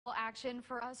action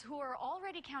for us who are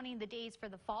already counting the days for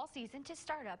the fall season to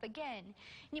start up again.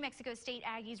 New Mexico State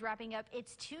Aggies wrapping up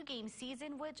its two-game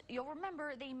season, which you'll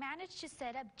remember they managed to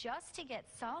set up just to get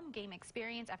some game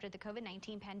experience after the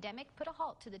COVID-19 pandemic put a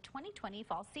halt to the 2020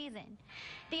 fall season.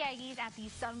 The Aggies at the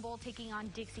Sun Bowl taking on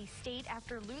Dixie State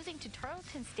after losing to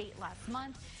Tarleton State last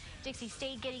month. Dixie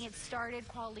State getting it started,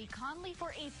 Quali Conley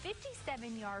for a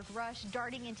 57-yard rush,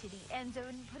 darting into the end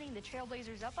zone, putting the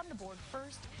Trailblazers up on the board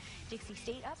first. Dixie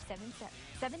State up 7-0.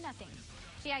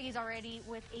 The Aggies already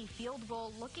with a field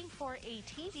goal, looking for a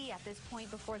TD at this point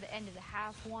before the end of the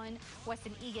half.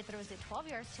 Weston Egan throws it 12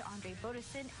 yards to Andre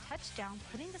Bodison, touchdown,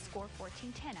 putting the score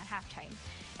 14-10 at halftime.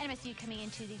 NMSU coming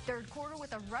into the third quarter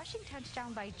with a rushing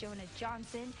touchdown by Jonah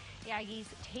Johnson. The Aggies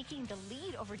taking the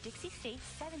lead over Dixie State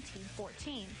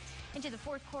 17-14. Into the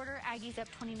fourth quarter, Aggies up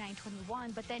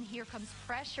 29-21, but then here comes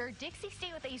pressure. Dixie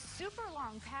State with a super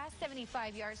long pass,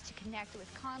 75 yards to connect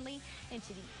with Conley into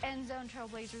the end zone.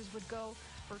 Trailblazers would go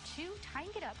for two, tying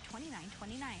it up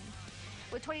 29-29.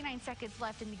 With 29 seconds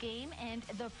left in the game, and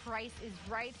the price is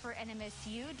right for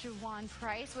NMSU, Juwan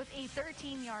Price with a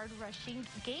 13-yard rushing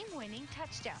game-winning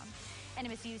touchdown.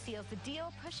 NMSU seals the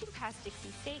deal, pushing past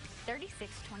Dixie State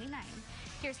 36-29.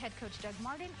 Here's head coach Doug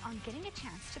Martin on getting a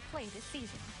chance to play this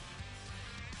season.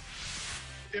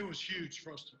 It was huge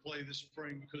for us to play this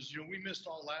spring because, we missed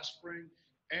all last spring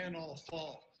and all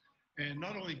fall. And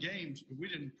not only games, but we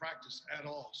didn't practice at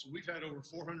all. So we've had over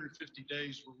 450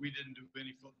 days where we didn't do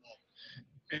any football.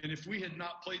 And if we had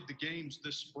not played the games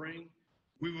this spring,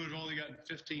 we would have only gotten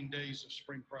 15 days of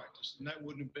spring practice. And that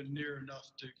wouldn't have been near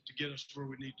enough to get us where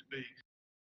we need to be.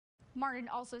 Martin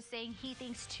also saying he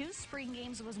thinks 2 spring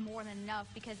games was more than enough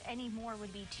because any more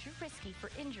would be too risky for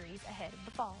injuries ahead of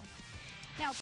the fall.